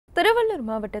திருவள்ளூர்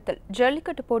மாவட்டத்தில்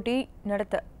ஜல்லிக்கட்டு போட்டி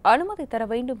நடத்த அனுமதி தர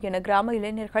வேண்டும் என கிராம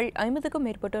இளைஞர்கள் 50க்கும்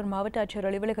மேற்பட்டோர் மாவட்ட ஆட்சியர்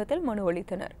அலுவலகத்தில் மனு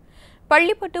அளித்தனர்.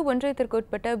 பள்ளிப்பட்டு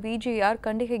ஒன்றியத்திற்குட்பட்ட BJ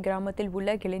கண்டிகை கிராமத்தில்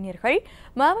உள்ள இளைஞர்கள்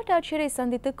மாவட்ட ஆட்சியரை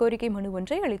சந்தித்து கோரிக்கை மனு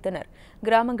ஒன்றை அளித்தனர்.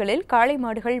 கிராமங்களில் காளை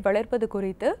மாடுகள் வளர்ப்பது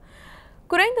குறித்து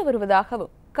குறைந்து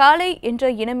வருவதாகவும் காளை என்ற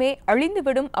இனமே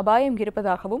அழிந்துவிடும் அபாயம்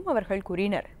இருப்பதாகவும் அவர்கள்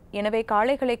கூறினர். எனவே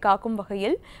காளைகளை காக்கும்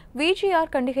வகையில் BJ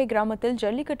கண்டிகை கிராமத்தில்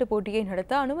ஜல்லிக்கட்டு போட்டியை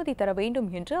நடத்த அனுமதி தர வேண்டும்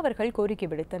என்று அவர்கள் கோரிக்கை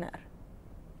விடுத்தனர்.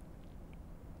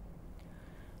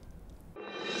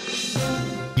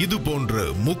 இது போன்ற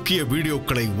முக்கிய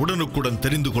வீடியோக்களை உடனுக்குடன்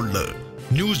தெரிந்து கொள்ள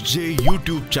NewsJ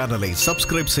YouTube சேனலை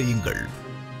சப்ஸ்கிரைப் செய்யுங்கள்.